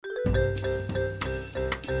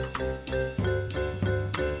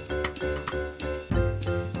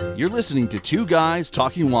You're listening to Two Guys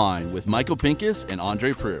Talking Wine with Michael Pincus and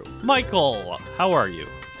Andre Proulx. Michael, how are you?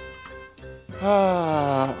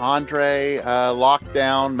 Andre, locked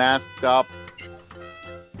down, masked up.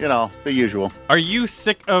 You know, the usual. Are you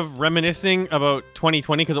sick of reminiscing about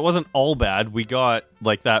 2020? Because it wasn't all bad. We got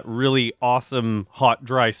like that really awesome hot,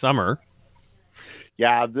 dry summer.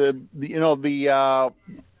 Yeah,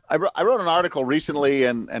 I wrote an article recently,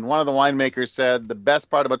 and one of the winemakers said the best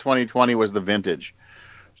part about 2020 was the vintage.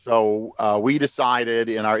 So we decided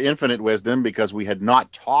in our infinite wisdom, because we had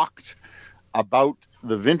not talked about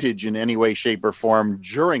the vintage in any way, shape, or form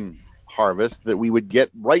during harvest, that we would get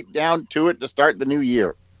right down to it to start the new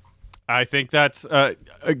year. I think that's a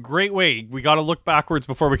great way. We got to look backwards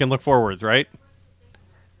before we can look forwards, right?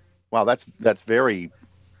 Wow, that's very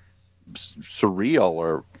surreal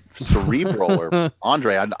or cerebral or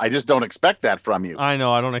Andre. I just don't expect that from you. I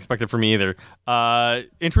know. I don't expect it from me either.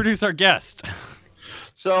 Introduce our guest.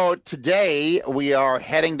 So today we are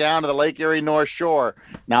heading down to the Lake Erie North Shore.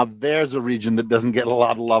 Now there's a region that doesn't get a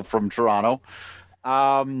lot of love from Toronto.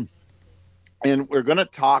 And we're going to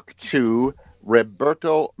talk to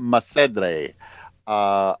Roberto Macedre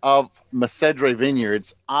of Macedre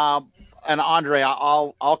Vineyards. And Andre,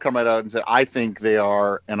 I'll come right out and say I think they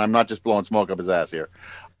are, and I'm not just blowing smoke up his ass here,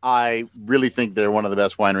 I really think they're one of the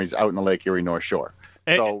best wineries out in the Lake Erie North Shore.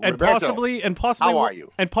 So, and Roberto, possibly, how are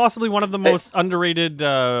you? And possibly one of the most underrated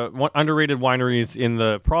wineries in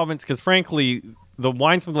the province. Because frankly, the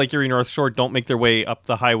wines from Lake Erie North Shore don't make their way up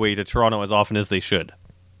the highway to Toronto as often as they should.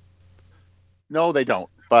 No, they don't.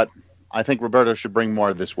 But I think Roberto should bring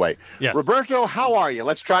more this way. Yes. Roberto, how are you?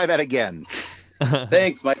 Let's try that again.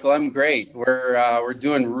 Thanks, Michael. I'm great. We're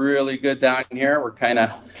doing really good down here. We're kind of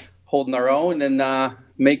holding our own and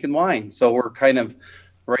making wine. So we're kind of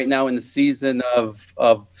right now in the season of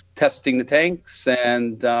testing the tanks,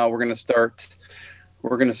 and we're gonna start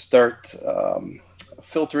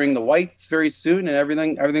filtering the whites very soon, and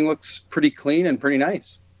everything looks pretty clean and pretty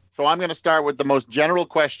nice. So I'm gonna start with the most general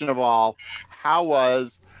question of all: how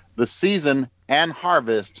was the season and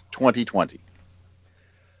harvest 2020?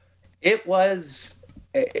 It was,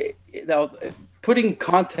 putting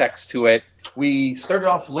context to it, we started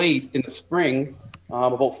off late in the spring.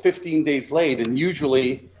 About 15 days late, and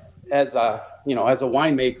usually, as a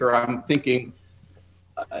winemaker, I'm thinking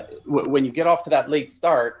when you get off to that late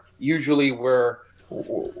start, usually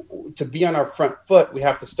to be on our front foot, we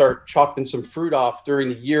have to start chopping some fruit off during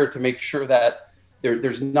the year to make sure that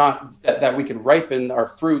there's not that we can ripen our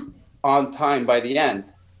fruit on time by the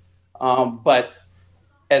end. But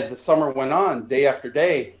as the summer went on, day after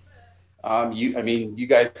day, you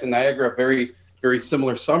guys in Niagara, very very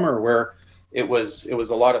similar summer where it was a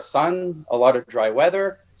lot of sun, a lot of dry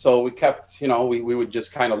weather. So we kept, we would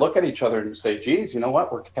just kind of look at each other and say, geez, you know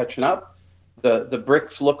what, we're catching up. The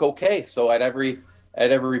bricks look okay. So at every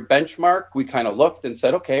benchmark, we kind of looked and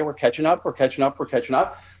said, okay, we're catching up.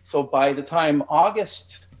 So by the time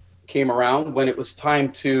August came around, when it was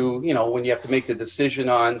time to, when you have to make the decision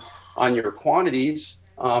on your quantities,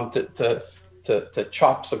 to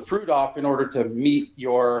chop some fruit off in order to meet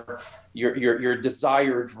your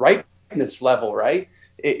desired ripeness level, right?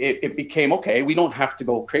 It became, okay, we don't have to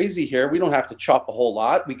go crazy here. We don't have to chop a whole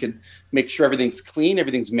lot. We can make sure everything's clean,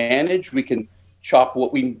 everything's managed. We can chop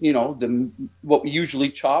what we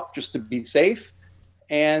usually chop just to be safe.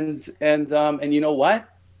 And you know what?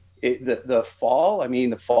 The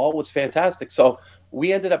fall was fantastic. So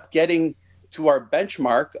we ended up getting to our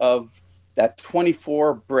benchmark of that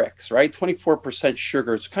 24 bricks, right? 24%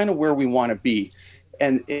 sugar. It's kind of where we want to be.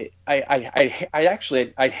 And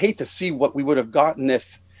I'd hate to see what we would have gotten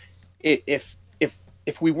if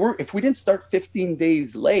we didn't start 15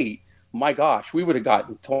 days late. My gosh, we would have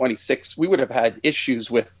gotten 26. We would have had issues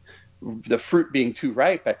with the fruit being too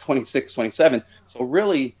ripe at 26, 27. So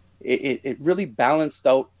really, it really balanced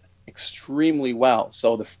out extremely well.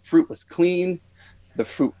 So the fruit was clean, the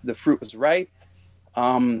fruit was ripe.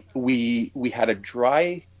 We had a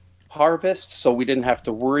dry harvest, so we didn't have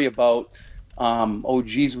to worry about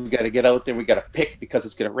we got to get out there, we got to pick because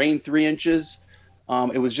it's going to rain 3 inches.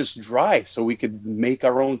 It was just dry, so we could make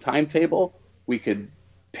our own timetable. We could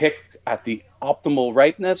pick at the optimal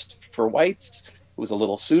ripeness for whites. It was a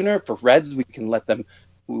little sooner. For reds, we can let them.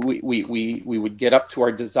 We would get up to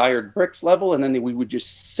our desired bricks level, and then we would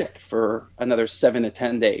just sit for another 7 to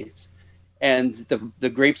 10 days. And the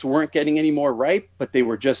grapes weren't getting any more ripe, but they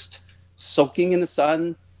were just soaking in the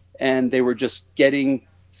sun, and they were just getting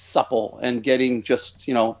supple and getting just,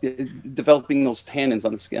 developing those tannins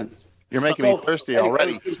on the skins. You're making me thirsty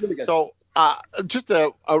already. Really So Just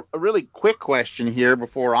a really quick question here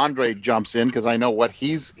before Andre jumps in, because I know what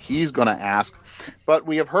he's going to ask. But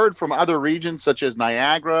we have heard from other regions such as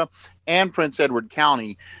Niagara and Prince Edward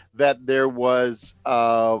County that there was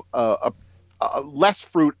less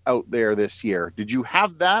fruit out there this year. Did you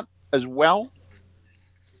have that as well?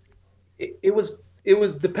 It was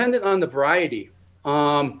dependent on the variety.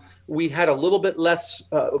 We had a little bit less.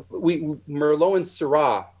 Merlot and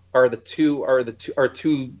Syrah are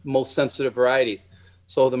two most sensitive varieties.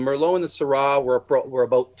 So the Merlot and the Syrah were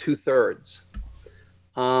about 2/3.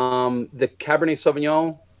 The Cabernet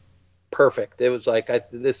Sauvignon, perfect. It was like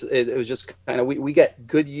it was just kind of we get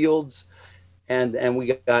good yields, and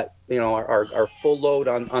we got our full load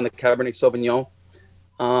on the Cabernet Sauvignon.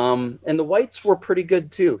 And the whites were pretty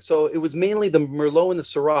good too. So it was mainly the Merlot and the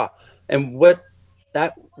Syrah. And what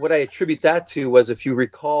I attribute that to was, if you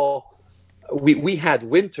recall, we had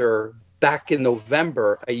winter back in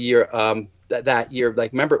November a year, that year.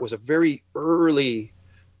 Like, remember, it was a very early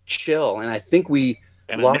chill, and I think we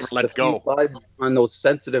lost a few buds on those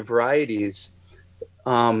sensitive varieties.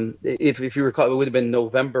 If you recall, it would have been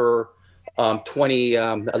November 20,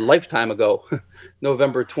 a lifetime ago,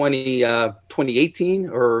 November 2018,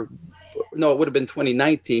 or no, it would have been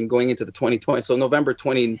 2019 going into the 2020. So November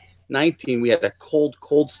 2019, we had a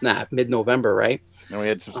cold snap mid-November, right? And we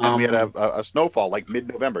had a snowfall like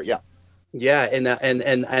mid-November. Yeah. Yeah.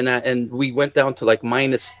 And we went down to like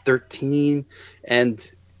 -13,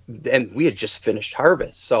 and we had just finished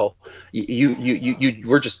harvest. So you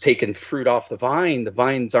were just taking fruit off the vine. The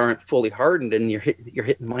vines aren't fully hardened, and you're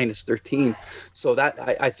hitting -13. So that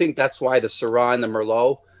I think that's why the Syrah and the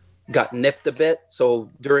Merlot got nipped a bit. So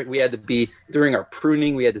during our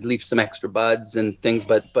pruning, we had to leave some extra buds and things.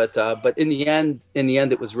 But in the end,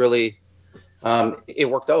 it was really it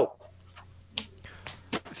worked out.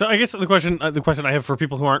 So I guess the question I have for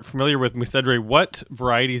people who aren't familiar with Mucedre, what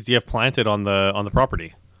varieties do you have planted on the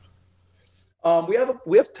property?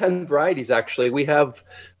 We have 10 varieties actually. We have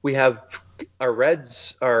our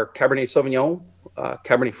reds, our Cabernet Sauvignon,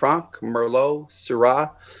 Cabernet Franc, Merlot,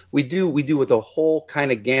 Syrah. We do with the whole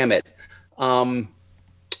kind of gamut. When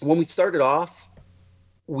we started off,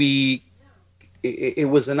 it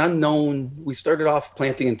was an unknown. We started off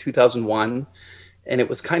planting in 2001, and it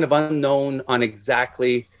was kind of unknown on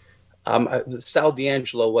exactly. Sal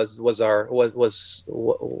D'Angelo was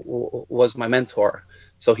my mentor.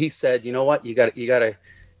 So he said, you know what, you got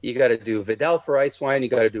to do Vidal for ice wine, you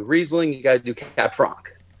got to do Riesling, you got to do Cab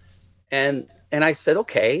Franc, and I said,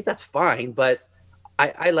 okay, that's fine, but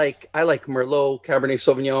I like Merlot, Cabernet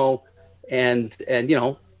Sauvignon, and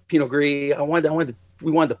Pinot Gris.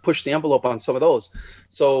 We wanted to push the envelope on some of those.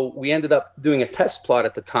 So we ended up doing a test plot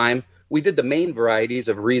at the time. We did the main varieties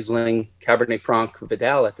of Riesling, Cabernet Franc,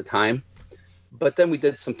 Vidal at the time. But then we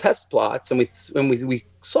did some test plots, and we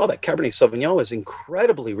saw that Cabernet Sauvignon is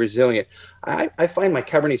incredibly resilient. I find my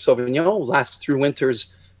Cabernet Sauvignon lasts through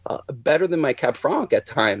winters better than my Cab Franc at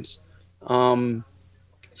times.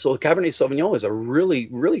 So Cabernet Sauvignon is a really,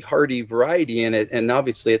 really hardy variety in it, and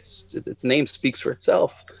obviously its name speaks for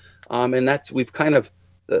itself. And we've kind of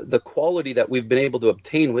the quality that we've been able to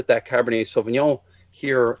obtain with that Cabernet Sauvignon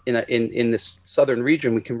here in this southern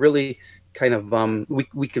region. We can really kind of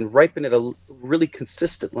we can ripen it really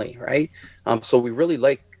consistently, right? So we really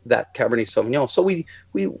like that Cabernet Sauvignon. So we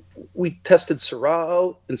tested Syrah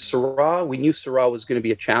out, and Syrah, we knew Syrah was going to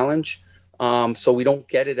be a challenge. So we don't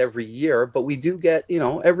get it every year, but we do get,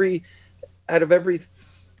 every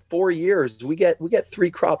 4 years we get 3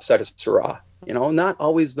 crops out of Syrah. Not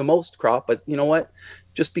always the most crop, but you know what?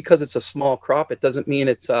 Just because it's a small crop, it doesn't mean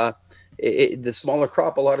it's the smaller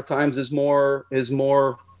crop a lot of times is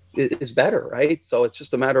better, right? So it's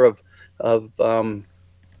just a matter of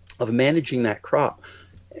managing that crop.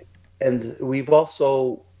 And we've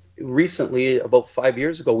also recently, about 5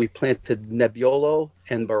 years ago, we planted Nebbiolo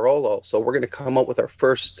and Barolo. So we're going to come up with our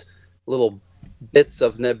first little bits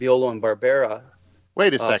of Nebbiolo and Barbera.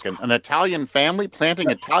 Wait a second, an Italian family planting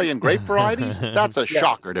Italian grape varieties? That's a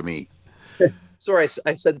shocker to me. Sorry,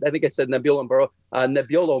 I think I said Nebbiolo and Barolo.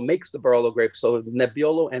 Nebbiolo makes the Barolo grape, so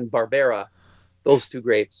Nebbiolo and Barbera, those 2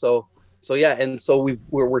 grapes. So yeah, and so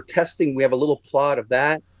we're testing. We have a little plot of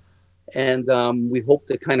that, and we hope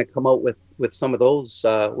to kind of come out with some of those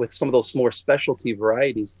more specialty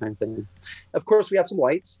varieties kind of thing. Of course, we have some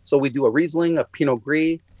whites. So we do a Riesling, a Pinot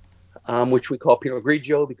Gris, which we call Pinot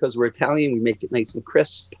Grigio because we're Italian. We make it nice and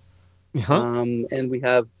crisp. Uh-huh. And we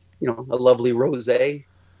have a lovely rosé,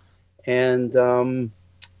 and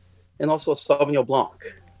also a Sauvignon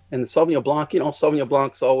Blanc. And the Sauvignon Blanc, Sauvignon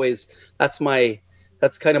Blanc's always, that's my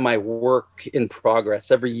my work in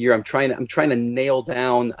progress. Every year I'm trying to nail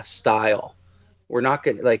down a style. We're not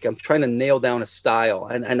going to I'm trying to nail down a style,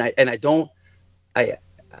 and I don't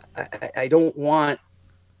want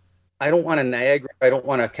a Niagara. I don't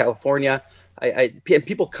want a California.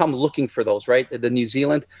 People come looking for those, right? The New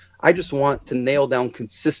Zealand. I just want to nail down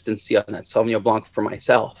consistency on that Sauvignon Blanc for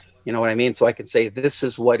myself. You know what I mean? So I can say this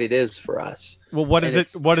is what it is for us. Well, what is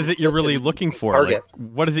it? What is it you're really looking for? Like,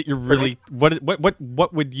 what is it you're really?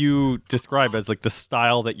 What would you describe as like the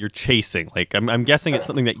style that you're chasing? Like, I'm guessing it's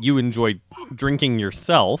something that you enjoy drinking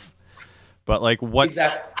yourself, but like what's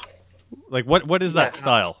like what is that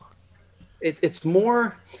style? It's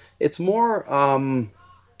more of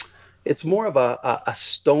a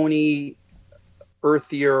stony,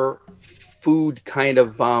 earthier food kind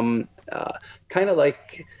of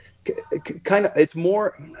it's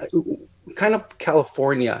more kind of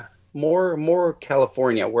California, more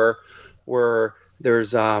California, where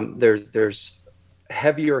there's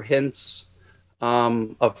heavier hints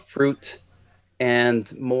of fruit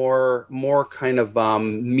and more kind of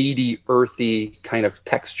meaty, earthy kind of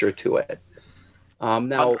texture to it.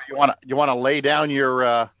 Now you want to lay down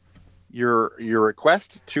your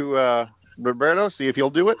request to Roberto, see if he'll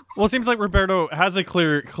do it. Well, it seems like Roberto has a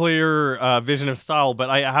clear vision of style, but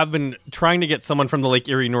I have been trying to get someone from the Lake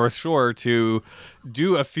Erie North Shore to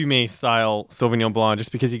do a fumé style Sauvignon Blanc,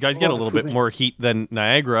 just because you guys get a little bit more heat than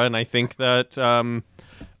Niagara, and I think that I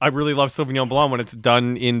really love Sauvignon Blanc when it's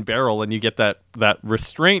done in barrel, and you get that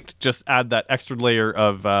restraint. Just add that extra layer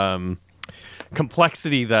of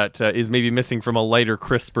complexity that is maybe missing from a lighter,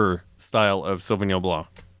 crisper style of Sauvignon Blanc.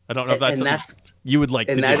 I don't know if that's something you would like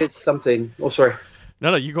to do. And that is something... Oh, sorry.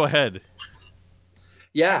 No, you go ahead.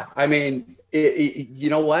 Yeah, I mean, you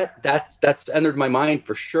know what? That's entered my mind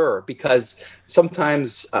for sure, because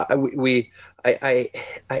sometimes I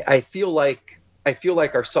feel like our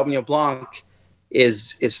Sauvignon Blanc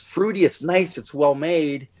is fruity, it's nice, it's well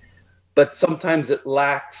made, but sometimes it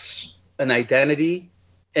lacks an identity.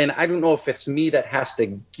 And I don't know if it's me that has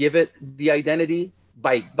to give it the identity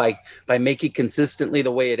by making consistently the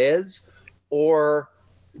way it is, or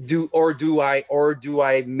do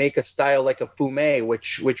I make a style like a fumé,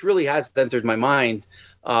 which really has entered my mind.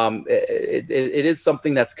 It is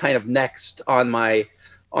something that's kind of next on my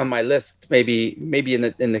list, maybe in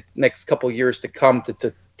the next couple of years to come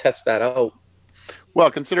to test that out. Well,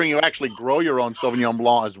 considering you actually grow your own Sauvignon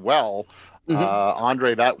Blanc as well,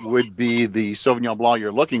 Andre, that would be the Sauvignon Blanc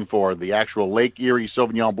you're looking for, the actual Lake Erie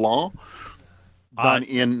Sauvignon Blanc done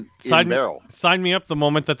in barrel. Sign me up the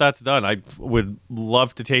moment that's done. I would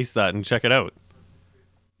love to taste that and check it out.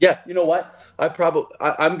 Yeah, you know what? I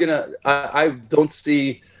don't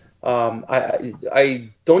see. I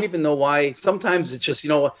don't even know why. Sometimes it's just,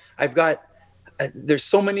 there's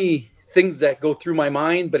so many things that go through my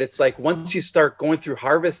mind, but it's like once you start going through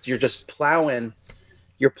harvest, you're just plowing.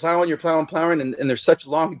 You're plowing, and there's such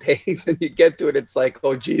long days, and you get to it, it's like,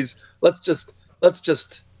 oh geez, let's just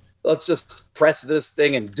press this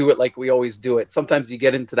thing and do it like we always do it. Sometimes you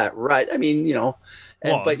get into that rut. I mean,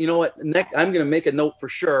 but you know what? I'm going to make a note for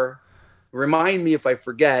sure. Remind me if I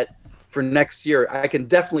forget for next year. I can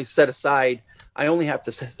definitely set aside. I only have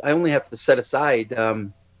to set aside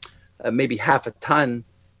maybe half a ton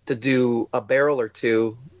to do a barrel or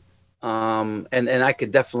two. And I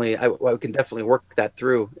can definitely work that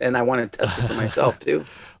through, and I want to test it for myself too.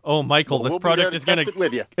 Oh, Michael, this project is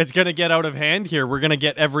gonna get out of hand here. We're gonna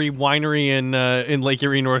get every winery in Lake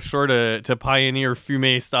Erie North Shore to pioneer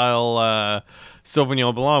fumé style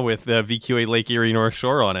Sauvignon Blanc with VQA Lake Erie North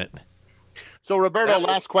Shore on it. So, Roberto,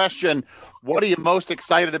 last question: what are you most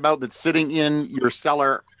excited about that's sitting in your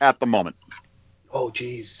cellar at the moment? Oh,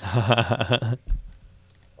 geez.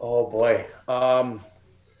 Oh boy.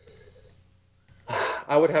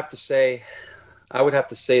 I would have to say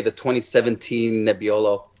the 2017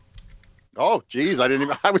 Nebbiolo. Oh, geez, I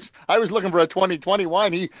was looking for a 2020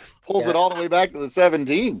 wine. He pulls it all the way back to the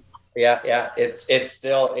 17. Yeah. It's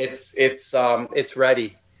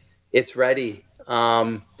ready. It's ready.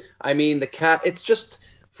 I mean, it's just,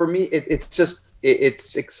 for me,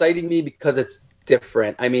 it's exciting me because it's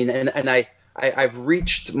different. I mean, and I've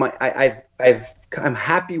reached I'm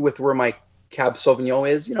happy with where my Cab Sauvignon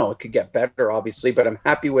is. It could get better, obviously, but I'm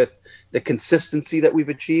happy with the consistency that we've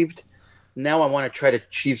achieved. Now I want to try to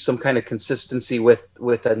achieve some kind of consistency with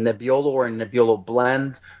a Nebbiolo or a Nebbiolo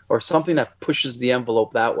blend or something that pushes the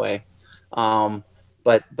envelope that way.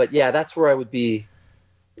 But yeah, that's where I would be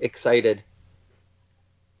excited.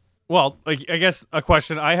 Well, I guess a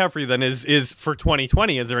question I have for you then is for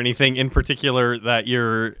 2020, is there anything in particular that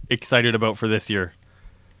you're excited about for this year?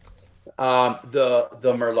 The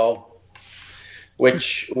Merlot.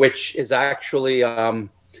 which is actually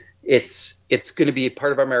it's going to be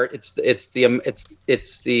part of our merit. It's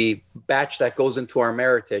the batch that goes into our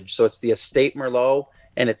Meritage. So it's the Estate Merlot,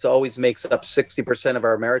 and it always makes up 60% of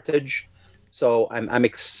our Meritage. So I'm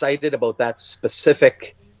excited about that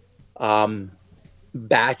specific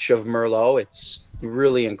batch of Merlot. It's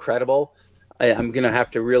really incredible. I'm going to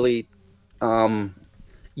have to really.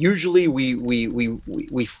 Usually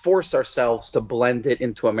we force ourselves to blend it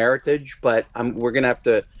into a Meritage, but we're going to have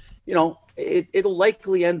to, it'll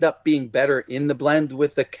likely end up being better in the blend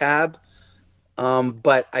with the cab.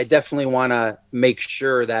 But I definitely want to make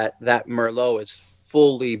sure that Merlot is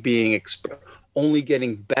fully being only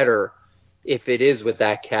getting better if it is with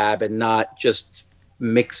that cab and not just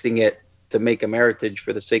mixing it to make a Meritage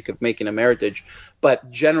for the sake of making a Meritage. But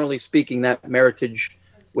generally speaking, that Meritage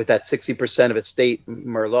with that 60% of Estate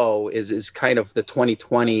Merlot is kind of the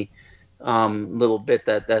 2020 little bit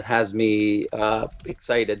that has me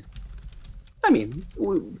excited. I mean,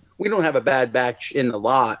 we don't have a bad batch in the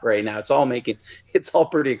lot right now. It's all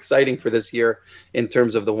pretty exciting for this year in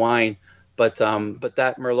terms of the wine. But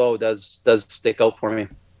that Merlot does stick out for me.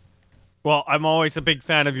 Well, I'm always a big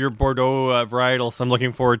fan of your Bordeaux varietals. So I'm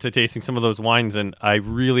looking forward to tasting some of those wines, and I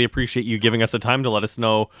really appreciate you giving us the time to let us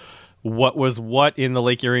know what was what in the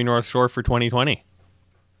Lake Erie North Shore for 2020.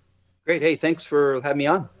 Great. Hey, thanks for having me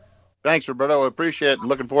on. Thanks, Roberto. I appreciate it.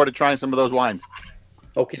 Looking forward to trying some of those wines.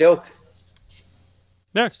 Okie doke.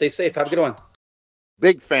 Yeah. Stay safe. Have a good one.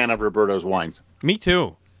 Big fan of Roberto's wines. Me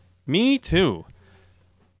too.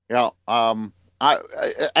 Yeah.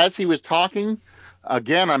 As he was talking,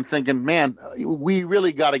 again, I'm thinking, man, we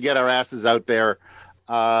really got to get our asses out there.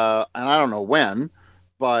 And I don't know when,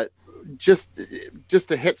 but just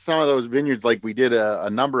to hit some of those vineyards like we did a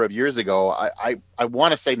number of years ago. I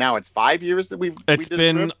want to say now it's 5 years that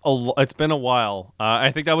it's been a while.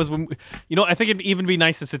 I think that was when I think it'd even be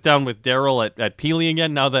nice to sit down with Daryl at Peely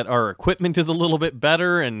again now that our equipment is a little bit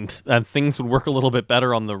better and things would work a little bit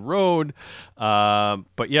better on the road.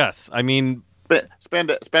 But yes, I mean,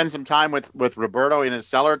 spend some time with Roberto in his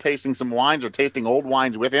cellar, tasting some wines or tasting old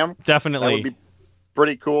wines with him. Definitely. That would be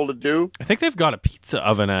pretty cool to do. I think they've got a pizza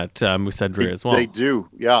oven at Musedre as well. They do,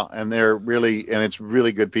 yeah, and it's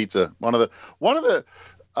really good pizza. One of the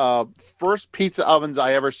first pizza ovens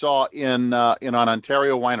I ever saw in an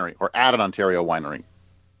Ontario winery or at an Ontario winery.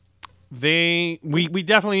 We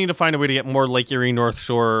definitely need to find a way to get more Lake Erie North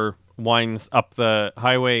Shore wines up the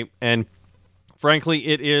highway, and frankly,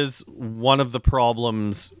 it is one of the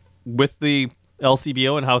problems with the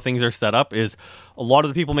LCBO and how things are set up is a lot of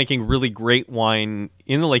the people making really great wine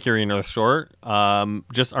in the Lake Erie North Shore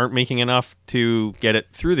just aren't making enough to get it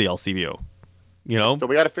through the LCBO. So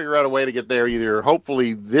we got to figure out a way to get there either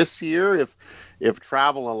hopefully this year if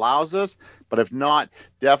travel allows us, but if not,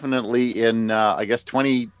 definitely in I guess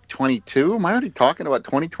 2022. Am I already talking about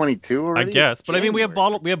 2022 already? I guess, but I mean we have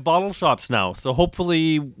bottle shops now, so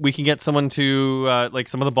hopefully we can get someone to like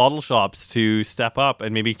some of the bottle shops to step up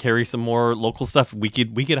and maybe carry some more local stuff. We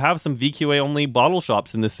could have some VQA only bottle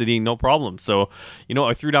shops in the city, no problem. So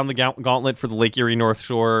I threw down the gauntlet for the Lake Erie North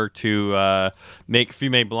Shore to make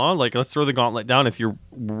Fumé Blanc. Like, let's throw the gauntlet down. If you're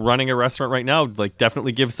running a restaurant right now, like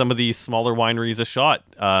definitely give some of these smaller wineries a shot.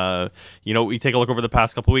 We take a look over the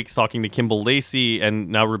past couple of weeks talking to Kimball Lacey and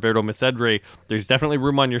now Roberto Musedre. There's definitely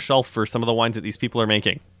room on your shelf for some of the wines that these people are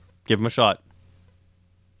making. Give them a shot.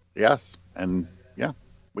 Yes, and yeah,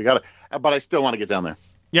 we got to. But I still want to get down there.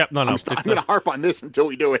 Yeah, no. I'm going to harp on this until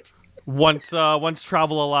we do it. Once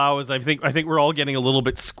travel allows, I think we're all getting a little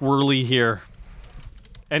bit squirrely here.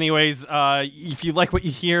 Anyways, if you like what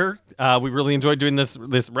you hear, we really enjoyed doing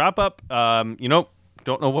this wrap up.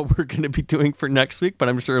 Don't know what we're going to be doing for next week, but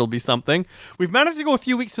I'm sure it'll be something. We've managed to go a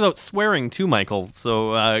few weeks without swearing too, Michael.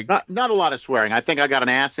 So not a lot of swearing. I think I got an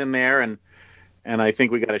ass in there, and I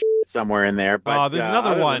think we got a shit somewhere in there. But there's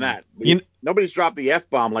another one. That, nobody's dropped the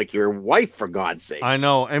F-bomb like your wife, for God's sake. I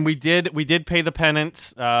know, and we did pay the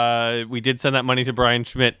penance. We did send that money to Brian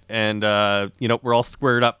Schmidt, and we're all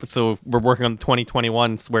squared up. So we're working on the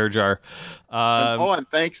 2021 swear jar. And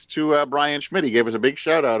thanks to Brian Schmidt. He gave us a big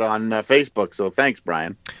shout out on Facebook. So thanks,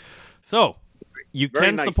 Brian. So you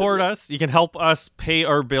can support us. You can help us pay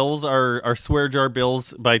our bills, our swear jar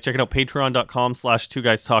bills, by checking out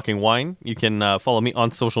patreon.com/2guystalkingwine. You can follow me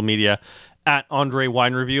on social media at Andre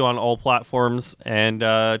Wine Review on all platforms, and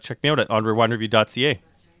check me out at andrewinereview.ca.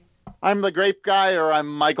 I'm the grape guy, or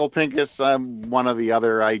I'm Michael Pinkus. I'm one or the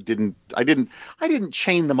other. I didn't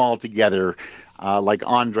chain them all together like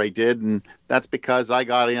Andre did, and that's because I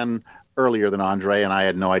got in earlier than Andre, and I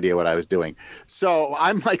had no idea what I was doing. So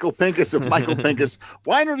I'm Michael Pinkus of Michael Pinkus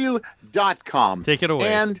WineReview.com. Take it away.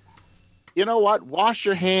 And you know what? Wash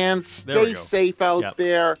your hands. There we Stay go. safe out Yep.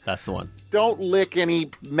 there. That's the one. Don't lick any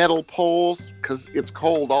metal poles because it's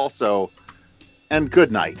cold also. And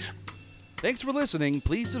good night. Thanks for listening.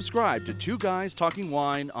 Please subscribe to Two Guys Talking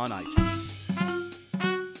Wine on iTunes.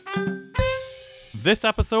 This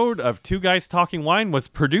episode of Two Guys Talking Wine was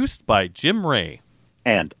produced by Jim Ray.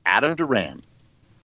 And Adam Duran.